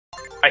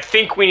I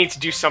think we need to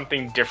do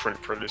something different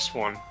for this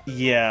one.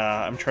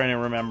 Yeah, I'm trying to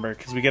remember,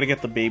 because we gotta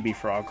get the baby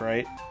frog,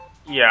 right?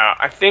 Yeah,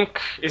 I think...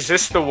 Is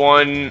this the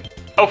one...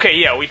 Okay,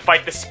 yeah, we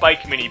fight the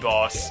Spike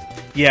mini-boss.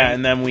 Yeah,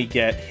 and then we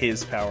get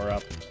his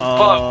power-up.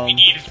 But we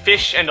need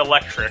fish and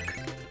electric.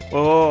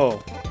 Oh.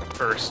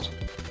 First.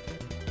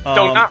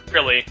 No, not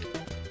really.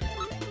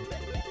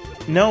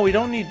 No, we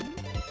don't need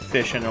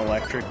fish and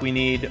electric. We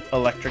need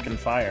electric and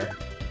fire.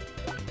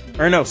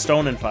 Or no,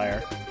 stone and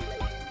fire.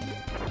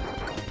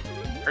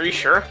 Are you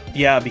sure?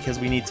 Yeah, because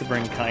we need to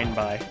bring Kine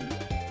by.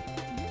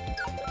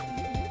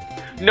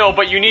 No,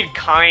 but you need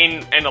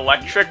Kine and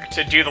electric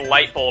to do the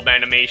light bulb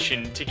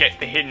animation to get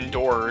the hidden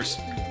doors.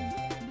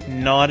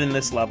 Not in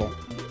this level.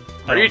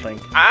 I don't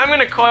think. I'm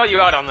gonna call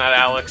you out on that,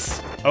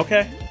 Alex.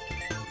 Okay.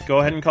 Go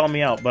ahead and call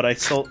me out, but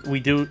we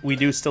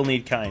do still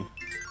need Kine.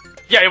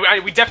 Yeah,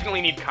 we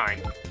definitely need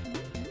Kine.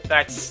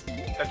 That's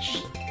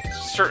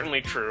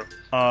certainly true.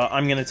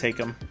 I'm gonna take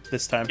him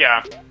this time.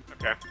 Yeah.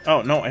 Okay.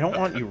 Oh no, I don't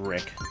want you,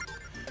 Rick.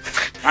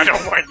 I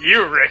don't want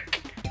you,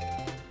 Rick.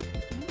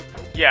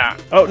 Yeah.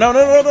 Oh no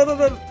no no no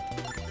no no!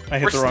 I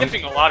hit We're the wrong.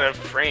 skipping a lot of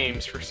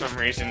frames for some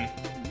reason.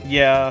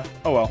 Yeah.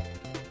 Oh well.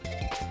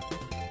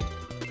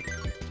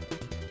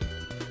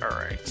 All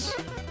right.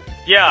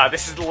 Yeah,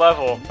 this is the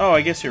level. Oh,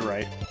 I guess you're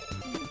right.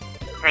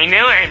 I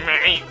know I'm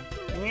right.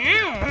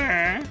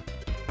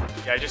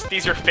 Yeah, just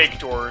these are fake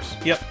doors.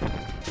 Yep.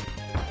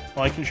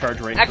 Well, I can charge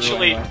right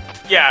Actually, through anyway.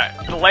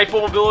 yeah, the light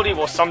bulb ability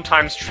will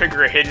sometimes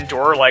trigger a hidden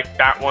door like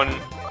that one.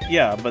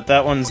 Yeah, but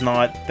that one's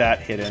not that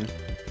hidden.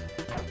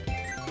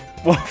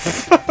 Well,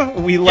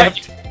 we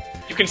left...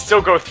 You can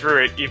still go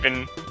through it,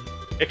 even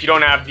if you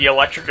don't have the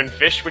electric and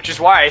fish, which is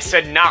why I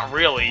said not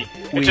really.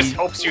 It just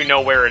helps you know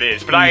where it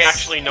is. But I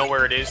actually know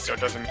where it is, so it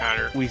doesn't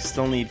matter. We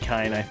still need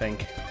Kine, I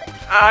think.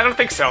 I don't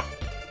think so.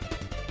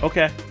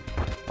 Okay.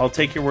 I'll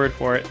take your word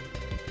for it.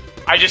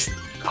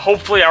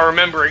 Hopefully I'll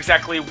remember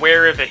exactly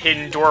where the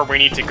hidden door we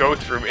need to go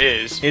through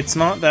is. It's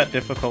not that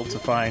difficult to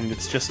find,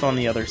 it's just on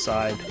the other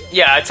side.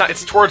 Yeah,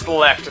 it's towards the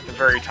left at the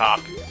very top,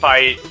 if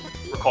I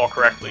recall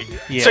correctly.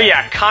 Yeah. So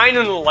yeah, kind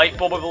of the light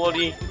bulb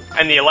ability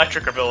and the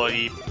electric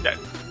ability that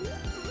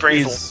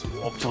brings the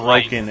bulb to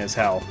broken as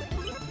hell.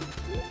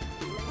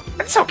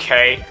 That's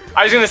okay.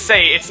 I was gonna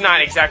say, it's not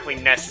exactly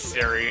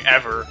necessary,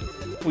 ever.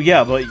 Well,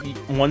 yeah, but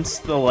once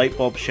the light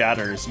bulb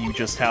shatters, you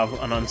just have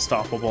an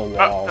unstoppable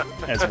wall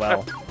as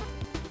well.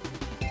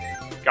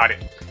 Got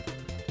it.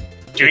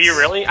 Do you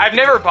really? I've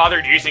never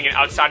bothered using it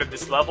outside of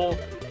this level,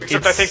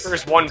 except I think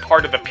there's one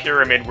part of the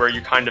pyramid where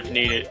you kind of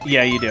need it.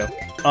 Yeah, you do.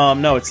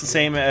 No, it's the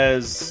same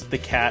as the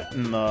cat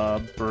and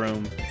the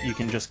broom. You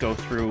can just go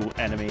through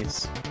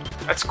enemies.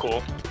 That's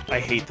cool. I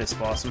hate this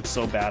boss. I'm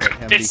so bad at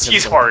him.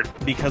 He's hard.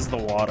 Because of the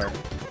water.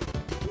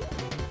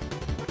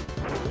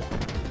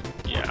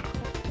 Yeah.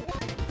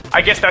 I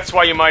guess that's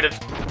why you might have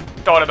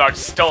thought about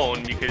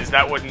stone, because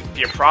that wouldn't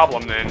be a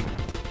problem then.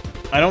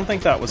 I don't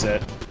think that was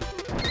it.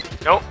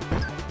 Nope.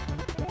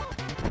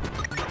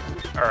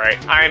 Alright,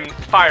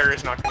 fire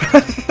is not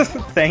gonna...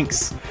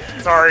 Thanks.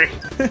 Sorry.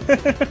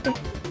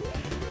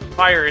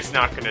 Fire is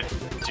not gonna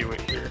do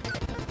it here.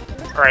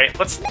 Alright,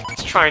 let's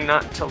try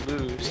not to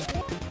lose.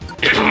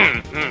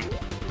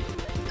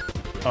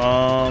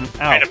 Ow.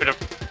 I had a bit of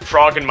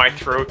frog in my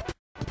throat.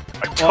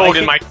 A toad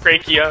in my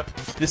trachea.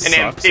 This an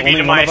sucks. amphibian Only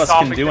in one my of us can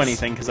esophagus. do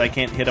anything, because I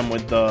can't hit him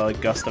with the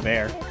gust of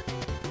air.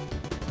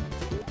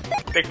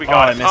 I think we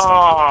got it.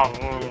 I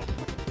missed him.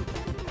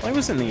 I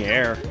was in the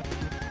air.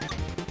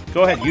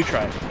 Go ahead, you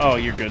try. Oh,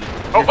 you're good.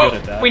 You're good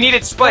at that. We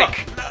needed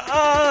Spike!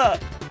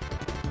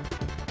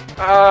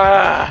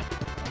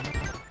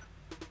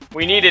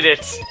 We needed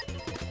it.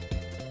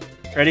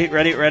 Ready,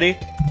 ready, ready?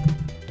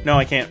 No,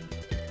 I can't.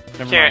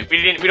 Never mind.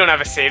 We don't have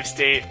a save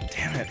state.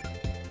 Damn it.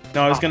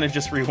 No, I was gonna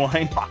just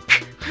rewind. Fuck.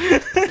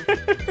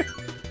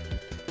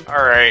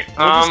 Alright,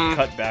 We'll just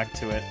cut back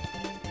to it.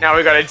 Now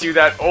we gotta do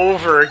that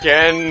over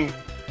again.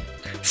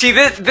 See,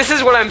 this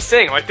is what I'm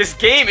saying. Like, this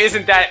game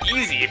isn't that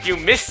easy. If you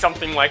miss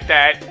something like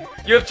that,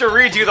 you have to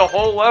redo the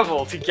whole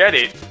level to get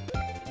it.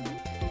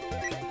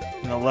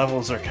 And the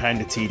levels are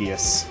kinda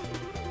tedious.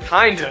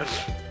 Kind of.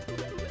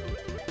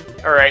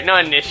 Alright,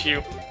 not an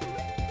issue.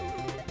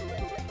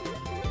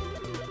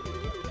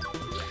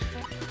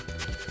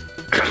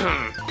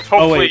 Hopefully...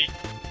 Oh, wait.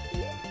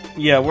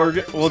 Yeah,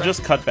 we'll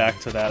just cut back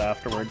to that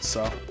afterwards,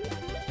 so...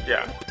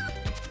 Yeah.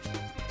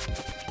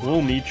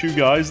 We'll meet you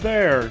guys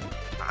there.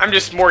 I'm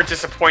just more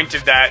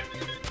disappointed that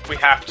we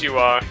have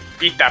to,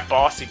 beat that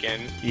boss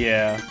again.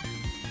 Yeah.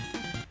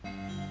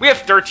 We have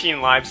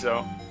 13 lives,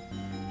 though.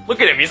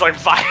 Look at him, he's like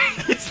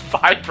he's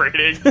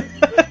vibrating.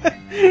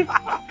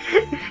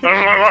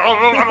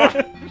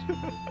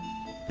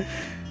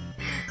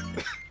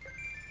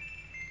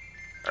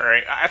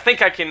 Alright, I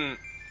think I can...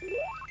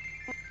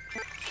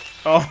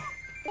 Oh.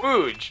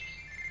 Wooge.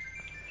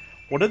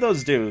 What do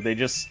those do? They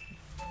just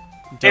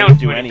don't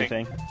do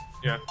anything.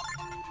 Yeah.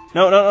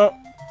 No, no, no.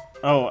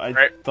 Oh,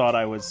 I thought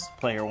I was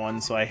player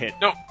one, so I hit...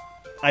 No.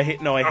 I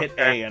hit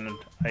A and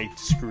I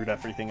screwed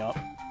everything up.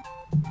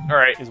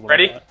 Alright,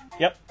 ready?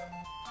 Yep.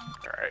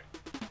 Alright.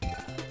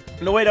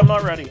 No, wait, I'm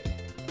not ready.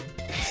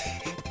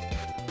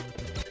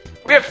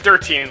 We have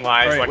 13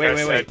 lives, Alright, like I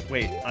said.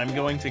 wait. I'm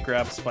going to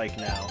grab Spike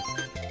now.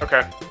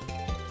 Okay.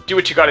 Do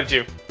what you gotta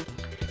do.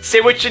 Say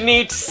what you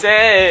need to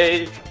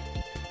say!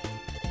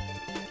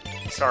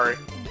 Sorry.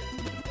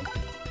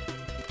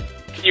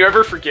 Can you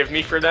ever forgive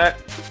me for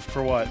that?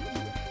 For what?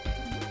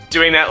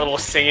 Doing that little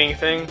singing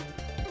thing?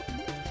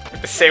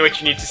 With the say what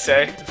you need to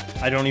say?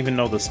 I don't even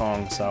know the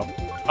song, so...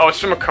 Oh, it's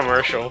from a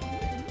commercial.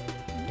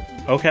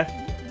 Okay.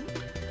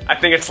 I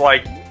think it's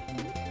like...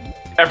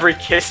 Every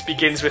kiss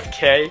begins with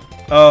K.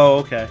 Oh,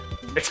 okay.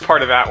 It's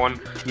part of that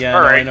one. Yeah,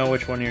 All no, right. I know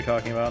which one you're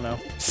talking about now.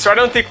 So I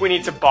don't think we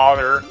need to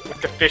bother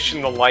with the fish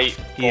in the light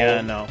bowl.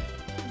 Yeah, no.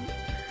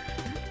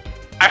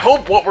 I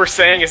hope what we're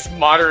saying is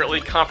moderately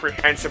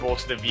comprehensible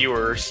to the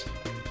viewers.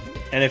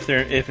 And if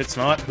it's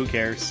not, who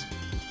cares?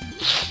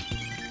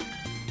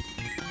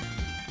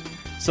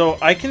 So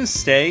I can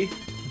stay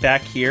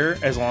back here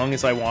as long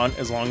as I want,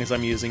 as long as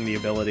I'm using the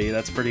ability.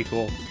 That's pretty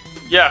cool.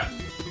 Yeah.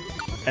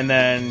 And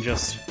then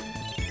just...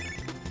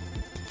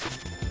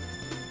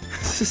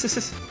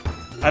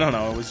 I don't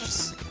know, it was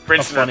just Rinse a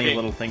and funny repeat.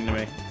 little thing to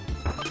me.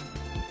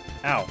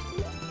 Ow.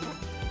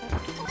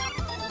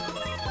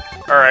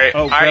 Alright.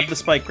 Oh, grab the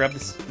spike, grab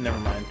this... Never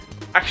mind.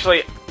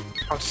 Actually,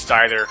 I'll just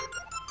die there.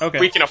 Okay.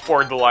 We can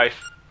afford the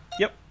life.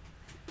 Yep.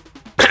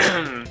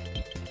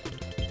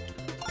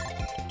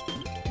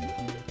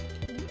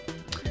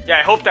 Yeah,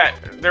 I hope that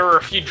there were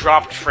a few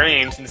dropped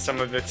frames in some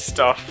of this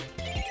stuff.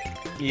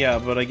 Yeah,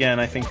 but again,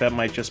 I think that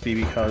might just be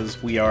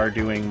because we are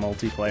doing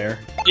multiplayer.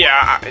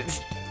 Yeah,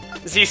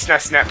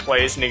 ZSNES Net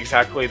Play isn't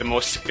exactly the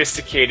most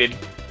sophisticated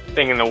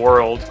thing in the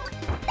world.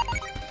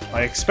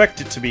 I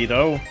expect it to be,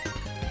 though.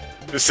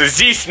 This is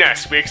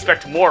ZSNES, we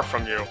expect more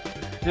from you.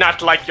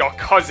 Not like your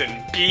cousin,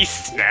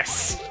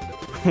 BSNES.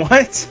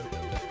 What?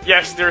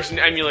 Yes, there's an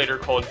emulator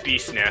called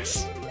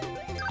BSNES.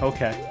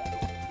 Okay.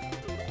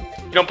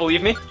 You don't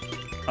believe me?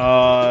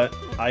 I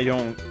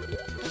don't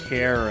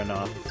care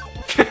enough.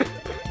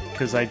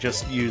 Because I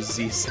just use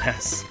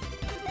ZSNES.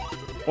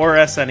 Or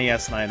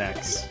SNES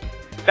 9X.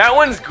 That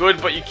one's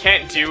good, but you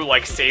can't do,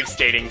 like, save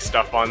stating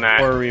stuff on that.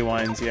 Or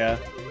rewinds, yeah.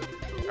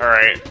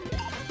 Alright.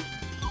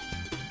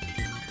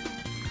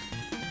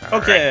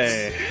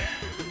 Okay.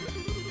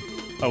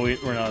 Oh,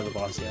 we're not at the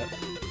boss yet.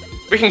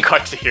 We can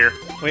cut to here.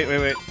 Wait.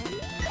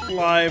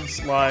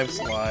 Lives.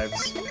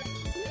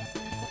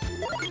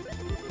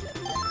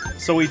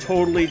 So we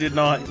totally did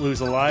not lose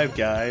a life,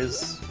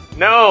 guys.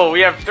 No, we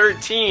have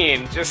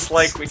 13, just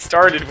like we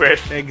started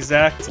with.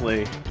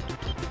 Exactly.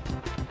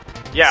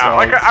 Yeah, So-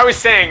 like I was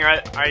saying,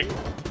 I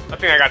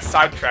think I got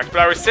sidetracked, but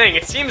I was saying,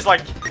 it seems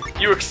like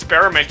you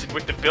experimented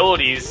with the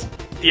abilities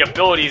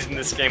in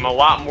this game a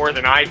lot more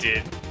than I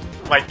did.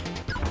 Like,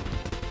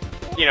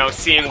 you know,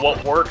 seeing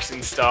what works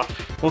and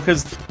stuff. Well,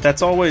 because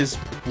that's always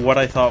what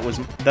I thought was...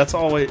 That's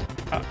always...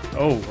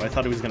 oh, I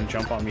thought he was going to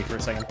jump on me for a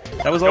second.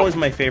 That was always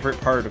my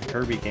favorite part of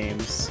Kirby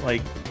games.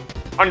 Like,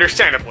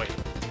 Understandably.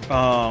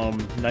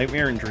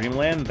 Nightmare in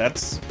Dreamland,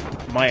 that's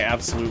my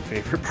absolute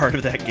favorite part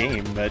of that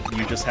game, that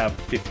you just have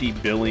 50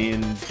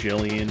 billion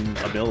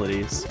jillion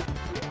abilities.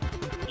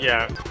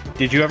 Yeah.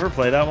 Did you ever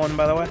play that one,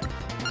 by the way?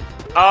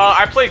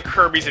 I played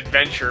Kirby's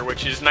Adventure,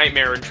 which is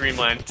Nightmare in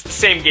Dreamland. It's the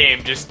same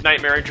game, just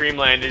Nightmare in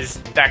Dreamland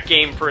is that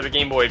game for the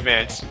Game Boy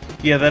Advance.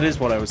 Yeah, that is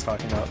what I was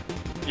talking about.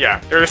 Yeah,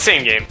 they're the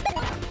same game.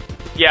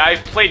 Yeah,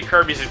 I've played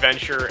Kirby's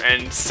Adventure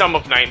and some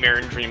of Nightmare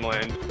in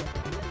Dreamland.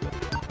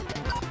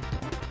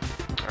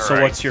 So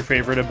what's your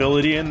favorite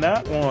ability in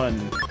that one?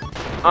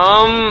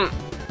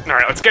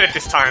 Alright, let's get it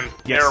this time.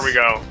 Yes. There we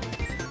go.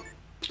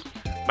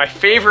 My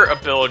favorite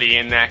ability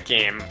in that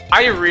game,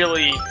 I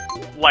really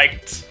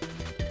liked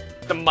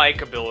the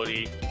mic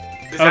ability.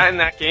 Is that in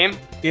that game?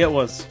 Yeah, it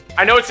was.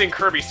 I know it's in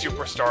Kirby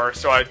Superstar,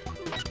 so I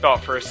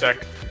thought for a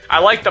sec. I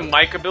like the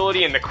mic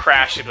ability and the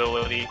crash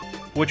ability.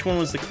 Which one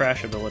was the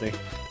crash ability?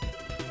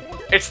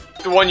 It's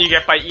the one you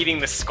get by eating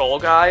the skull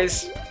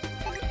guys.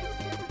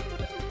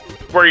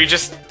 Where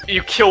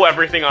you kill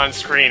everything on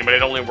screen, but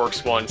it only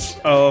works once.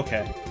 Oh,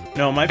 okay.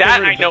 No, my That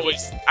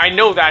favorite I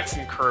know that's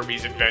in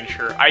Kirby's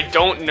Adventure. I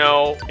don't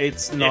know.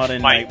 It's not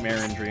in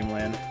Nightmare in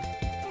Dreamland.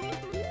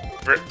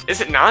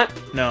 Is it not?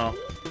 No.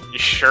 You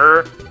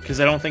sure? Because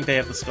I don't think they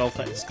have the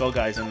skull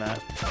guys in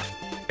that.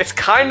 It's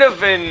kind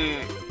of an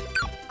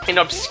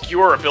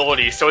obscure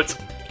ability, so it's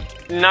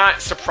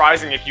not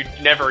surprising if you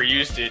never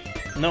used it.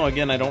 No,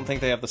 again, I don't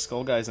think they have the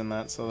skull guys in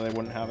that, so they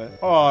wouldn't have it.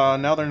 Oh,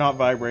 now they're not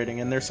vibrating,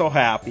 and they're so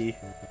happy.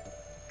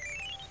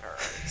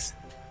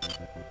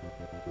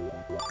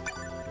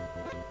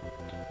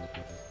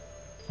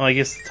 Well, I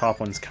guess the top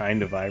one's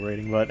kind of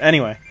vibrating, but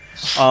anyway.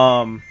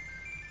 No,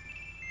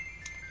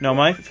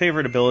 my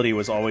favorite ability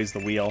was always the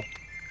wheel.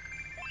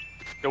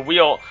 The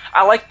wheel...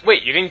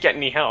 Wait, you didn't get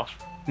any health.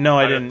 No,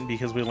 I didn't,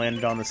 because we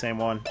landed on the same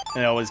one.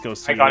 And it always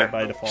goes to you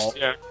by default.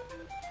 Yeah.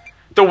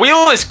 The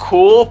wheel is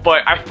cool,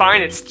 but I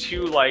find it's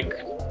too, like...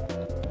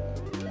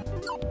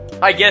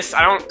 I guess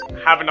I don't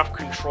have enough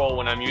control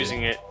when I'm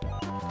using it.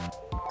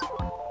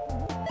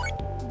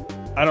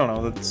 I don't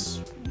know,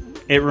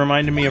 it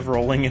reminded me of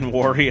rolling in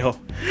Wario.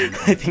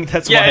 I think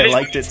that's why I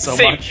liked it so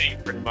much.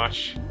 Thing, pretty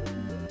much.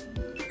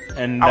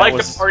 And I that like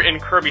was... the part in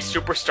Kirby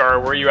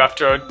Superstar where you have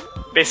to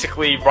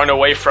basically run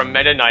away from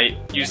Meta Knight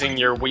using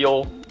your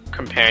wheel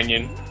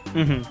companion.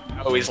 Mm-hmm.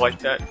 I always like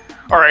that.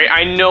 Alright,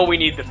 I know we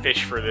need the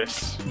fish for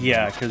this.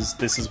 Yeah, because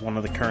this is one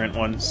of the current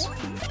ones.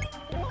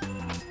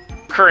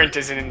 Current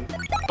is in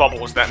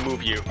bubbles that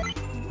move you.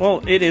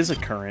 Well, it is a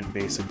current,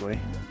 basically,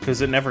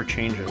 because it never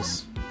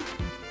changes.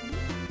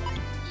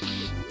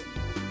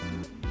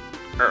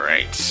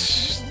 Alright.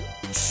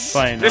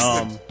 Fine, This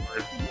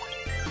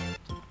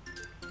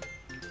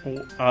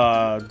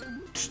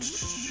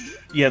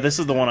yeah, this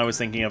is the one I was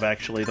thinking of,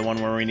 actually. The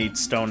one where we need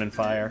stone and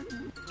fire.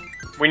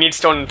 We need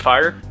stone and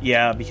fire?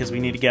 Yeah, because we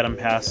need to get them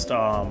past,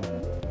 or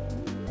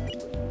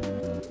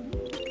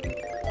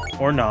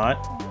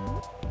not.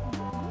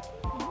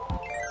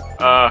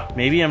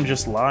 Maybe I'm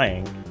just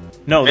lying.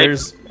 No, maybe.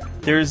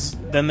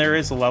 then there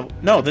is a level...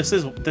 No, this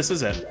is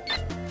it.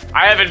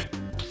 I haven't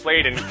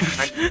played in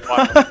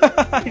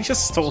I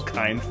just stole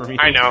kind from you.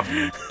 I know.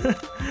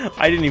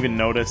 I didn't even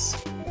notice.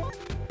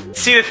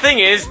 See, the thing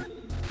is,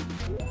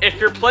 if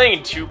you're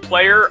playing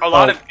two-player, a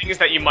lot of things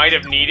that you might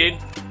have needed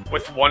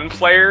with one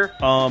player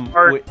are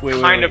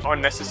kind of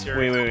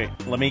unnecessary. Wait.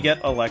 Let me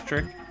get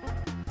electric.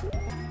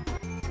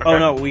 Okay. Oh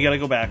no, we gotta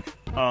go back.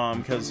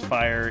 Because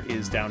fire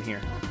is down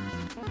here.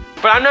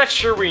 But I'm not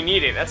sure we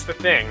need it, that's the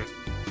thing.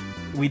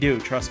 We do,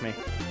 trust me.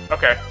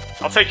 Okay,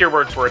 I'll take your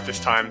word for it this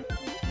time.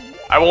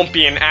 I won't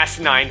be an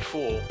asinine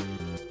fool.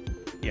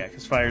 Yeah,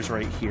 because fire's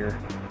right here.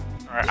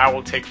 Alright, I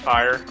will take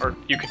fire. Or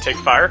you can take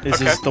fire? This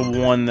is the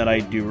one that I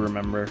do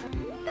remember.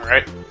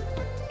 Alright.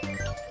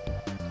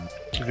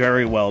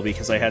 Very well,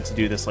 because I had to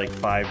do this like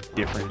 5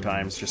 different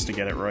times just to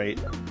get it right.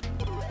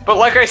 But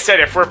like I said,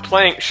 if we're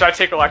playing... Should I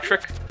take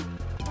electric?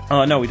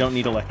 No, we don't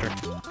need electric.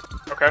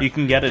 Okay. You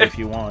can get it if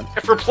you want.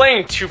 If we're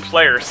playing two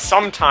players,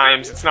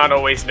 sometimes it's not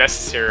always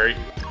necessary.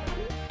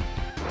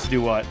 To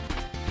do what?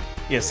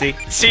 Yeah, see?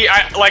 See,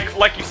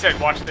 like you said,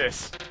 watch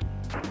this.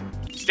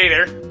 Stay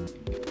there.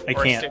 I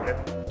Or can't. stay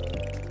there.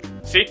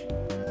 See?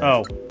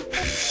 Oh.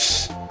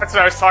 That's what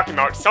I was talking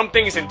about. Some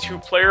things in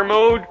two-player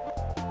mode...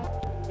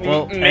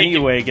 Well,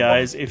 anyway,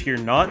 guys, if you're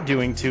not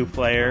doing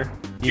two-player,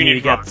 you need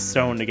to get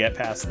stone to get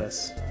past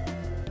this.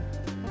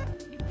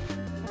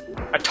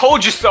 I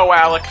told you so,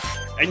 Alex!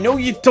 I know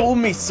you told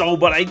me so,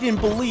 but I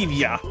didn't believe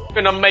ya! I'm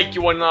gonna make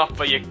you an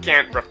offer you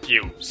can't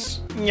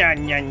refuse.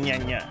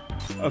 Nya.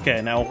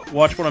 Okay, now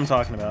watch what I'm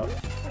talking about.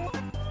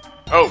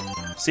 Oh.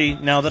 See,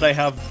 now that I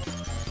have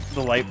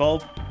the light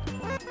bulb,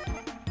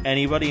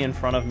 anybody in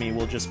front of me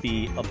will just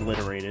be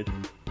obliterated.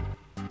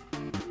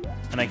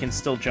 And I can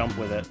still jump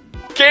with it.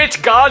 Gate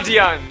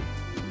Guardian!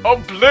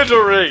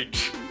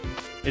 Obliterate!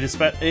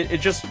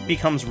 It just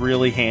becomes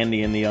really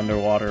handy in the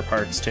underwater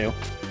parts, too.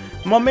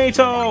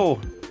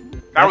 Momento!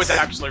 That was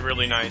actually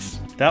really nice.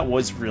 That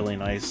was really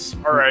nice.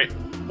 Alright.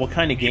 What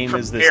kind of game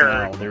is this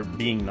now? They're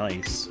being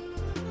nice.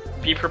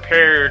 Be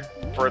prepared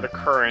for the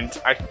current.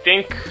 I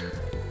think...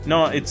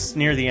 No, it's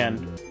near the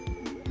end.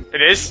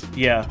 It is?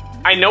 Yeah.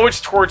 I know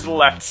it's towards the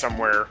left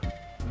somewhere.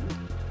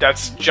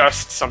 That's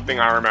just something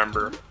I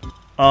remember.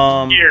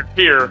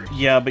 Here.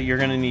 Yeah, but you're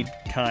gonna need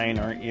Kine,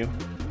 aren't you?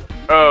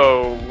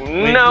 Oh,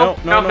 Wait, no.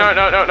 no.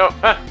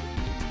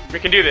 We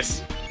can do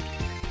this.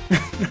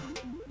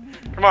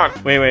 Come on.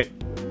 Wait.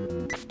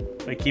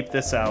 I keep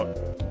this out.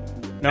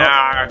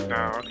 No.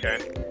 No, okay.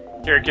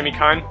 Here, give me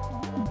Kine.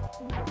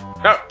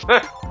 No.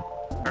 Okay.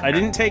 I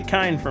didn't take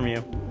Kine from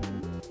you.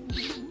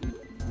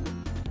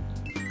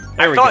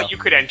 I thought you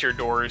could enter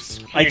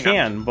doors. I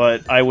can,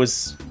 but I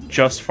was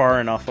just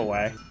far enough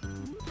away.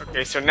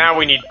 Okay, so now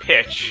we need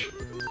pitch.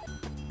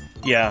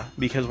 Yeah,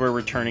 because we're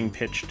returning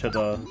pitch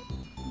to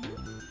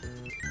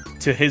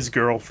his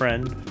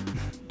girlfriend.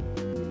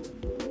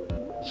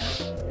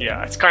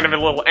 Yeah, it's kind of a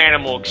little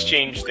animal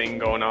exchange thing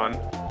going on.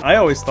 I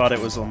always thought it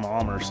was a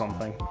mom or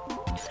something.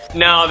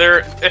 No,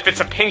 if it's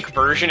a pink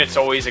version, it's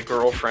always a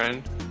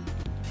girlfriend.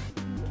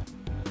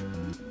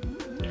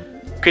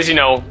 Because, you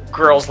know,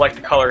 girls like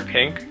the color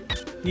pink.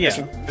 Yeah.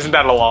 Isn't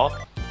that a law?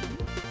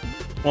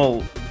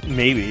 Well,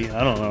 maybe.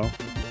 I don't know.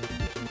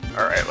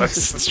 Alright,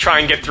 let's try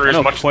and get through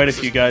as much... quite a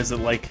few guys that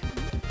like...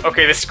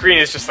 Okay, the screen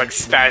is just, like,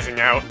 spazzing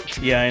out.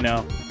 Yeah, I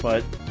know,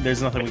 but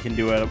there's nothing we can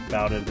do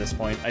about it at this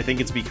point. I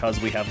think it's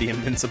because we have the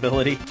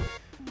invincibility.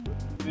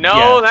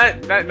 No,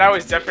 yeah. that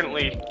was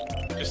definitely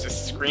just a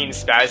screen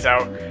spaz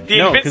out. The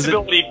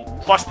invincibility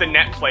plus the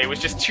net play was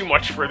just too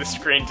much for the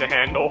screen to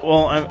handle.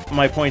 Well,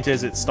 my point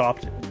is it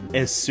stopped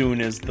as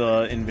soon as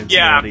the invincibility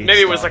Yeah, maybe stopped.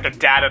 It was like a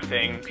data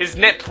thing, because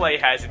net play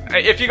has it.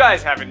 If you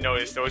guys haven't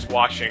noticed, those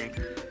watching,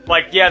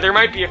 like, yeah, there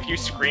might be a few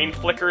screen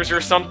flickers or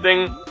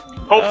something.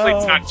 Hopefully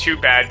it's not too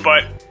bad,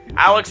 but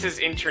Alex's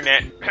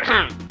internet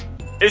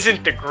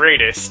isn't the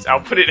greatest, I'll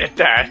put it at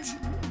that.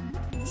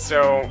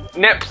 So,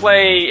 net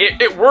play,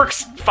 it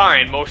works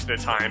fine most of the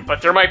time,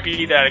 but there might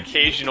be that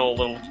occasional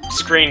little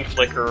screen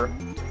flicker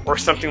or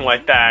something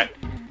like that,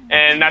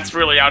 and that's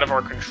really out of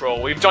our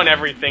control. We've done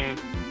everything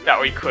that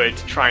we could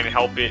to try and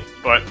help it,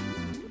 but...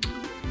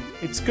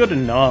 It's good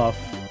enough.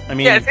 I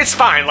mean, yeah, it's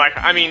fine. Like,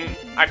 I mean,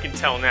 I can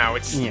tell now.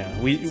 It's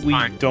we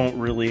fine. don't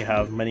really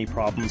have many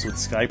problems with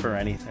Skype or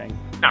anything.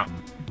 No.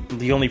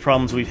 The only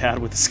problems we've had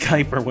with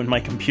Skype are when my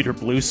computer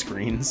blue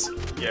screens.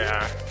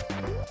 Yeah.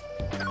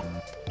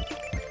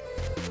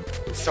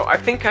 So I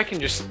think I can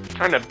just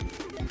kind of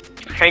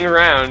hang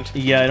around.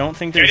 Yeah, I don't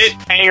think there's... Get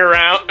it? Hang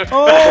around.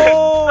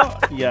 Oh!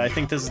 Yeah, I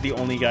think this is the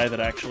only guy that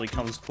actually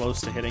comes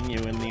close to hitting you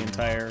in the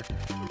entire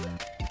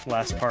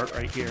last part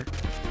right here.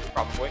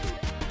 Probably.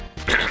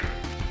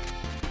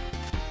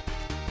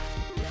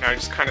 Now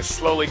just kind of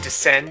slowly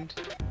descend.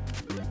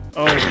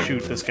 Oh,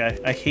 shoot, this guy.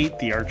 I hate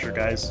the archer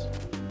guys.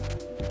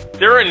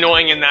 They're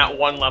annoying in that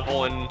one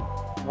level in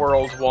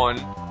World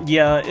 1.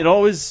 Yeah, it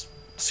always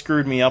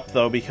screwed me up,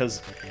 though,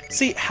 because...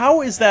 See,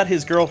 how is that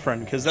his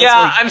girlfriend? Because that's yeah,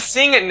 like... I'm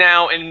seeing it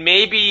now, and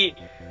maybe...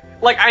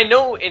 Like, I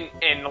know in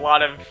a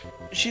lot of...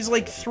 She's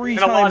like 3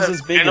 times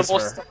as big as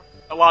her.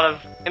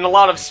 In a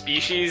lot of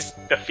species,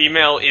 the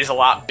female is a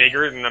lot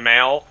bigger than the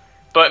male,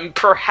 but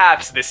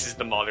perhaps this is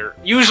the mother.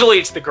 Usually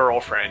it's the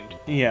girlfriend.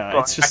 Yeah, but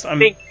it's just... I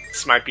think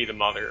this might be the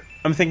mother.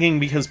 I'm thinking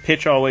because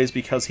Pitch always,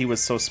 because he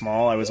was so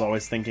small, I was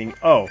always thinking,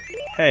 oh,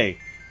 hey,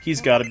 he's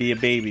got to be a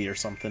baby or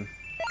something.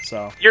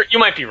 So you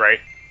might be right.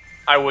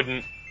 I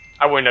wouldn't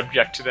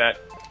object to that.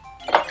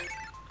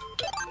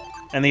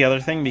 And the other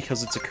thing,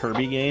 because it's a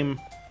Kirby game,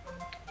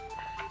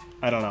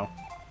 I don't know.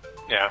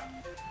 Yeah.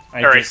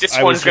 Alright,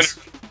 this one's gonna...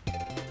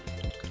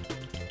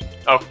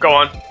 Oh, go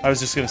on. I was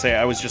just gonna say,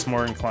 I was just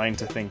more inclined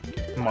to think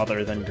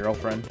mother than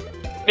girlfriend.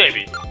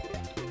 Maybe.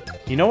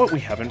 You know what we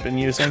haven't been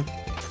using?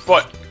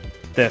 What?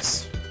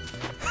 This.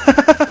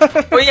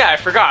 Oh yeah, I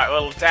forgot. A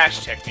little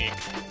dash technique.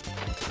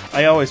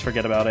 I always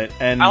forget about it,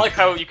 and... I like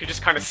how you could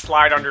just kind of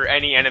slide under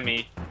any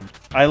enemy.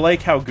 I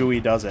like how Gooey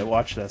does it.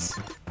 Watch this.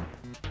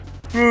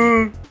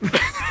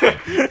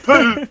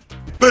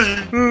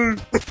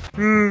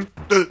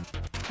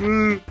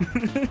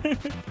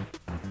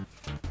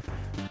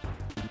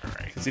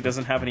 Because he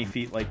doesn't have any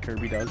feet like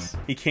Kirby does.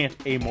 He can't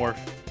amorph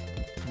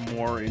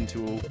more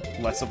into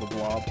less of a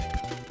blob.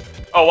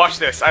 Oh, watch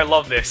this. I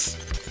love this.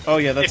 Oh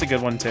yeah, that's a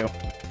good one too.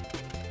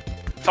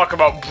 Talk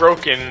about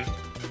broken.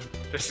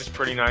 This is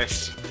pretty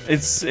nice.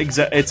 It's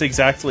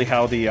exactly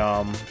how the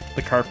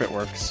carpet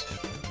works.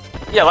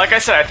 Yeah, like I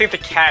said, I think the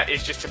cat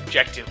is just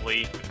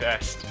objectively the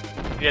best.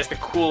 He has the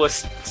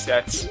coolest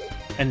sets.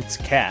 And it's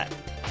cat.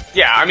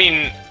 Yeah, I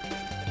mean,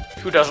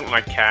 who doesn't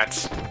like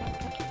cats?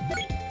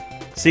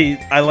 See,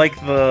 I like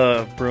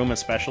the broom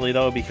especially,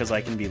 though, because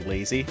I can be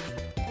lazy.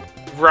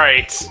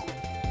 Right.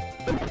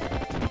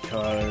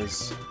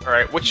 Because...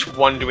 Alright, which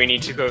one do we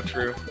need to go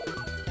through?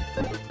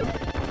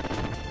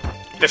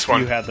 This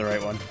one. You had the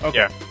right one. Okay.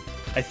 Yeah.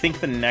 I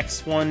think the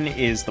next one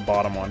is the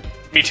bottom one.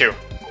 Me too.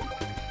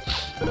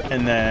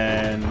 And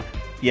then...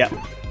 Yeah.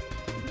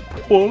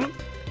 This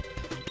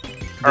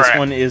right.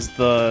 one is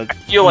the... I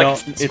feel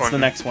like it's the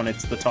next one.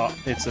 It's the top.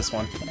 It's this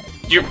one.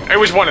 It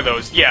was one of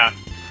those, yeah.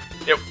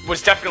 It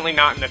was definitely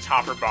not in the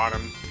top or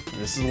bottom.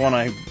 This is one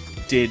I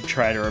did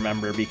try to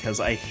remember because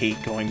I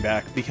hate going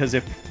back. Because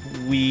if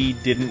we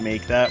didn't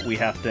make that, we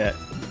have to...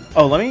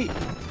 Oh, let me...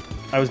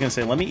 I was gonna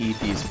say, let me eat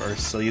these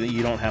first, so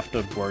you don't have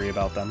to worry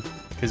about them.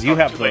 Because you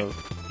have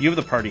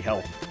the party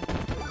health.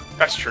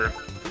 That's true.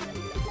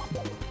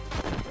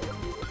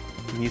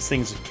 And these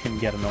things can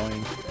get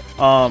annoying.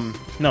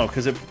 No,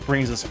 because it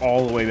brings us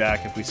all the way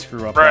back if we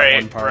screw up that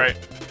one part.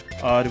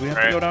 Right. Do we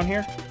have to go down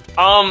here?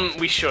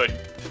 We should.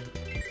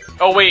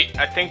 Oh wait,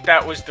 I think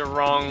that was the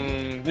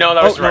wrong... No,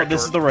 that was the right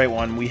this door. is the right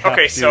one. We have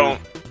okay, to... so...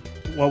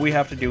 What we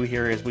have to do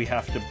here is we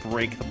have to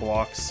break the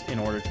blocks in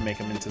order to make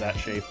them into that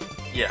shape.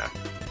 Yeah.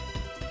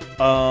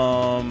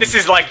 This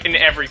is like in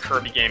every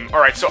Kirby game.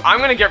 Alright, so I'm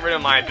gonna get rid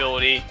of my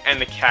ability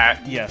and the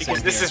cat. Yeah,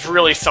 because this is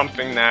really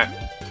something that...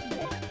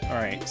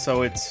 Alright,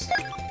 so it's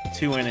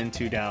 2 in and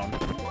 2 down.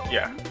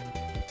 Yeah.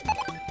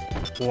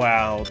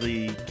 Wow,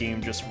 the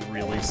game just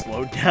really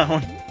slowed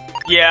down.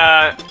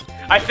 Yeah,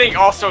 I think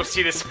also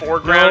see this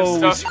foreground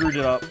stuff. We screwed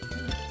it up.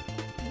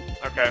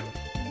 Okay.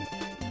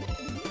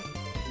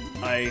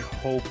 I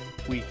hope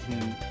we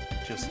can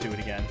just do it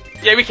again.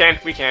 Yeah, we can.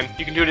 You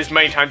can do it as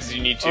many times as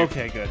you need to.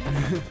 Okay, good.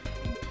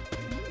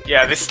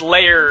 Yeah, this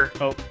layer...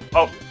 Oh.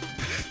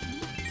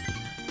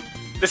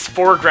 This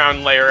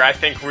foreground layer, I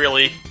think,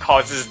 really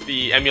causes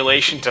the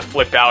emulation to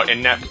flip out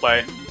in net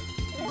play.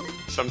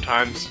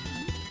 Sometimes.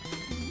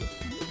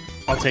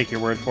 I'll take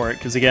your word for it,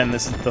 because again,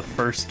 this is the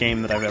first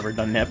game that I've ever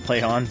done net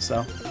play on,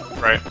 so...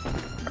 Right.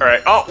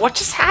 Alright. Oh, what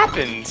just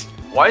happened?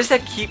 Why does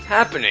that keep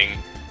happening?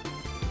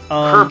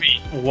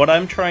 Kirby. What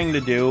I'm trying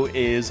to do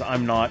is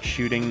I'm not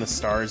shooting the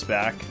stars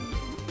back.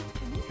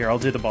 Here, I'll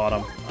do the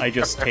bottom. I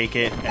just take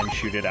it and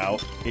shoot it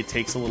out. It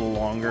takes a little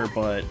longer,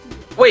 but...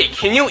 Wait,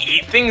 can you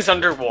eat things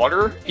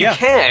underwater? You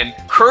can.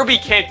 Kirby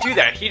can't do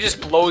that. He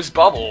just blows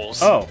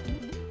bubbles. Oh.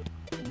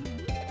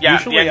 Yeah,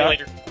 usually the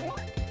emulator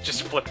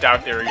just flipped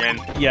out there again.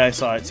 Yeah, I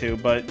saw it too,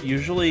 but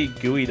usually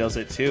Gooey does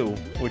it too,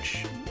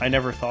 which I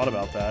never thought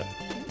about that.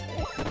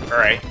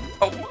 Alright.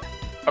 Oh,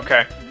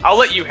 okay. I'll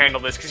let you handle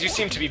this, because you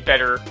seem to be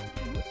better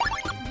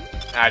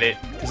at it.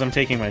 Because I'm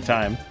taking my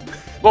time.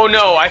 Well,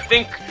 no, I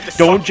think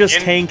Don't just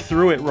in. tank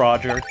through it,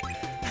 Roger.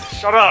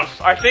 Shut up.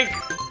 I think...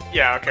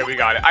 Yeah, okay, we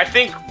got it. I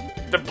think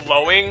the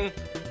blowing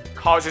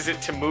causes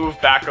it to move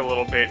back a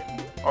little bit.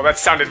 Oh, that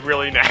sounded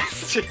really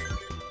nasty.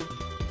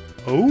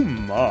 Oh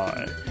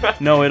my.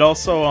 No, it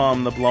also,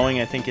 the blowing,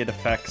 I think it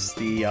affects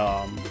the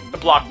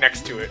block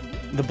next to it.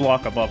 the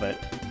block above it.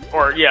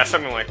 Or, yeah,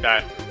 something like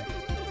that.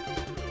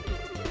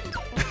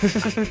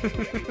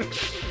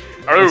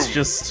 Oh. Let's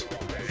just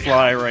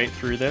fly right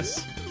through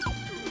this.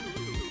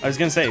 I was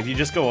gonna say, if you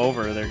just go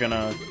over, they're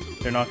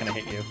not gonna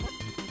hit you.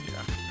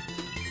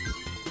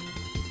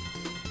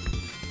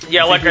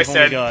 Yeah, like I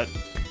said...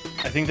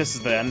 I think this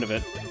is the end of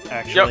it,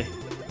 actually.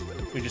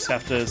 Yep. We just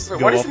have to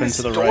go up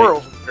into the right. Over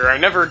here? I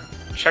never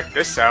checked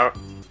this out.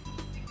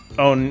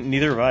 Oh,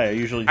 neither have I. I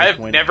usually just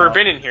I've never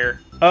been in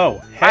here. Oh,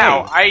 hey.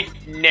 Wow, I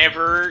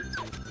never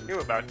knew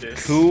about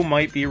this. Who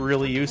might be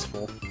really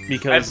useful,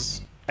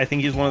 because I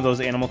think he's one of those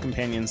animal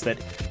companions that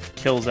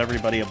kills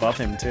everybody above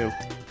him, too.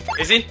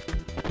 Is he?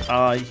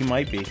 He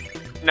might be.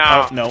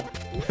 No. Oh, no.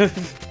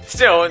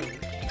 Still,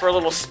 for a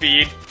little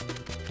speed,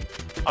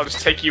 I'll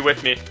just take you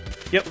with me.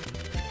 Yep.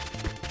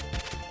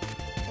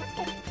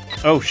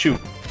 Oh, shoot.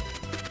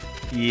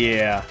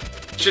 Yeah.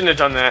 Shouldn't have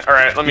done that.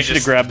 Alright, let me just... should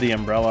have grabbed the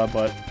umbrella,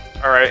 but...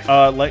 Alright.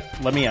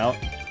 Let me out.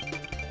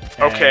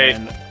 Okay.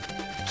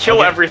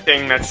 Kill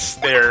everything that's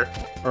there.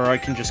 Or I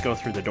can just go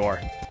through the door.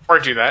 Or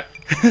do that.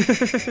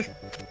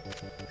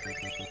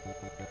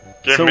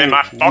 Give me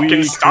my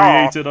fucking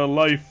star! We created a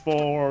life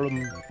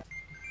form.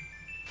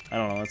 I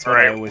don't know, that's what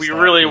I always we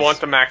thought really was... want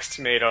the max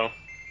tomato.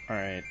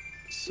 Alright,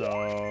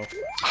 so...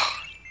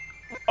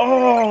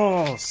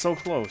 Oh, so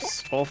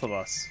close. Both of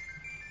us.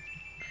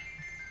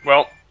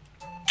 Well,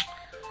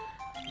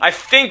 I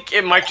think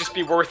it might just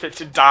be worth it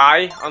to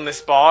die on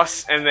this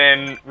boss and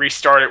then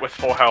restart it with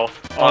full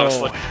health,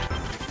 honestly.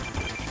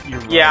 Oh, you're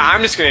right. Yeah,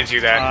 I'm just gonna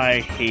do that.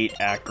 I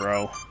hate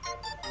Acro.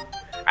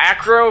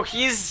 Acro,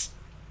 it's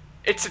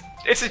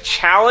a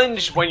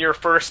challenge when you're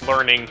first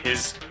learning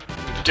his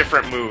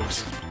different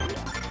moves.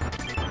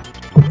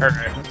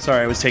 Alright.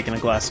 Sorry, I was taking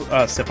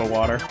a sip of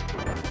water.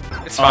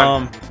 It's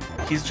fine.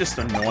 He's just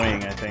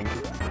annoying, I think.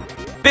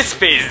 This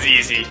phase is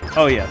easy.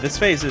 Oh yeah, this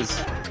phase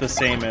is the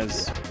same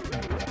as...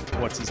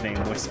 What's his name?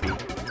 Wispy.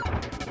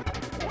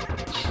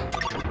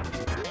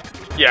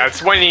 Yeah,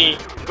 it's when he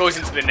goes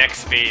into the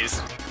next phase.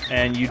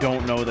 And you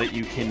don't know that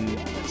you can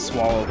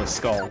swallow the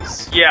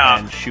skulls. Yeah.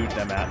 And shoot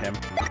them at him.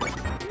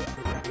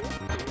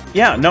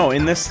 Yeah, no,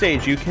 in this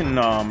stage you can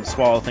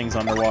swallow things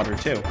underwater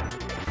too.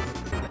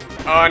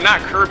 Not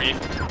Kirby.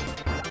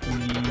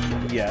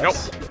 Yes. Nope.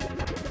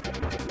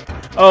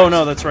 Oh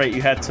no, that's right.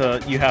 You have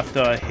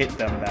to hit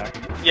them back.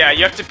 Yeah,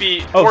 you have to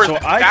be. Oh, so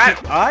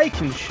I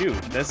can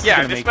shoot. This is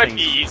gonna make might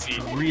things be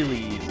easy. Really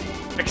easy.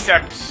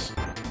 Except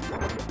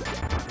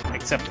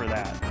for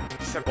that.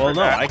 Except well, for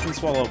no, that. I can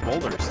swallow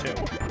boulders too.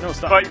 No,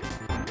 stop. But,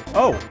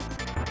 oh,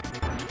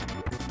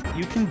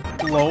 you can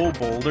blow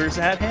boulders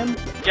at him?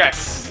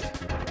 Yes.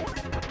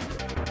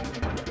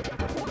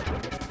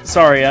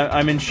 Sorry,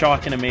 I'm in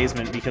shock and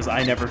amazement because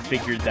I never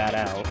figured that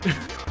out.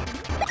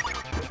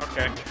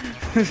 Okay.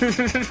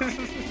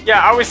 Yeah,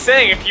 I was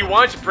saying, if you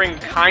want to bring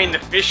Kind the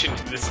fish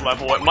into this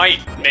level, it might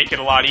make it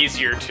a lot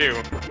easier,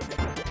 too.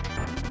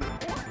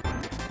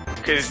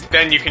 Because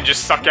then you can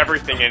just suck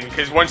everything in,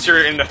 because once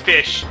you're in the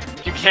fish,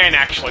 you can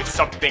actually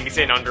suck things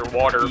in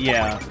underwater.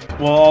 Yeah.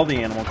 Well, all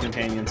the animal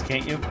companions,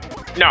 can't you?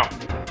 No.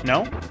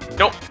 No?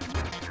 Nope.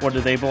 What,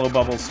 do they blow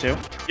bubbles, too?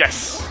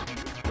 Yes.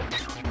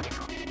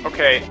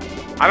 Okay,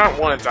 I don't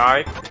want to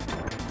die.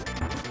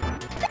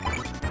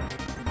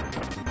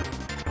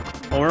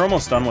 Well, we're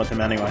almost done with him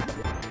anyway.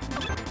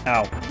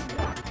 Ow.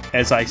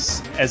 As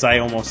I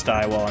almost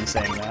die while I'm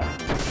saying that.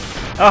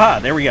 Aha!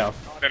 There we go.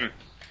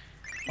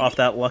 Off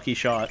that lucky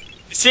shot.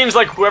 It seems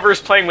like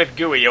whoever's playing with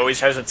Gooey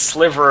always has its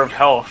sliver of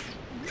health.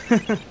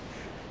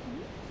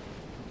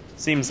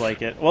 Seems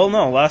like it. Well,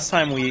 no. Last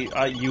time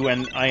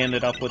I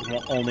ended up with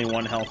only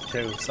 1 health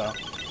too. So.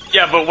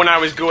 Yeah, but when I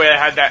was Gooey, I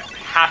had that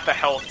half a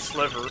health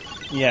sliver.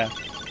 Yeah.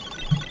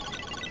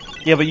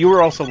 Yeah, but you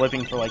were also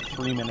living for like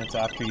 3 minutes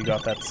after you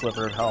got that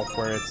sliver of health,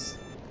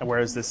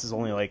 whereas this is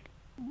only like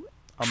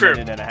a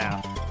minute and a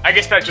half. I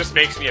guess that just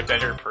makes me a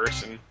better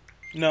person.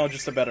 No,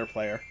 just a better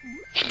player.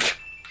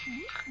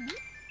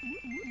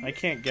 I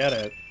can't get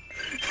it.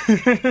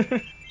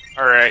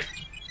 Alright.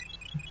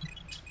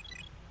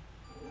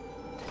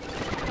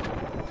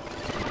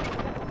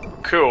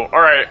 Cool.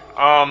 Alright,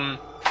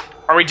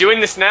 are we doing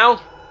this now?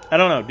 I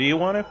don't know, do you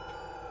want to?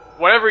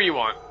 Whatever you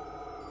want.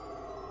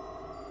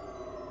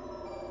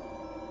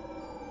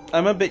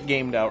 I'm a bit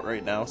gamed out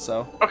right now,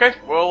 so... Okay,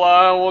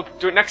 we'll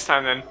do it next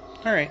time then.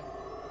 Alright.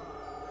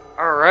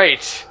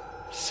 Alright.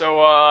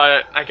 So,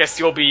 I guess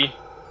you'll be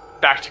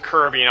back to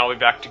Kirby and I'll be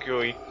back to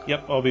Gooey.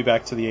 Yep, I'll be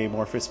back to the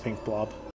amorphous pink blob.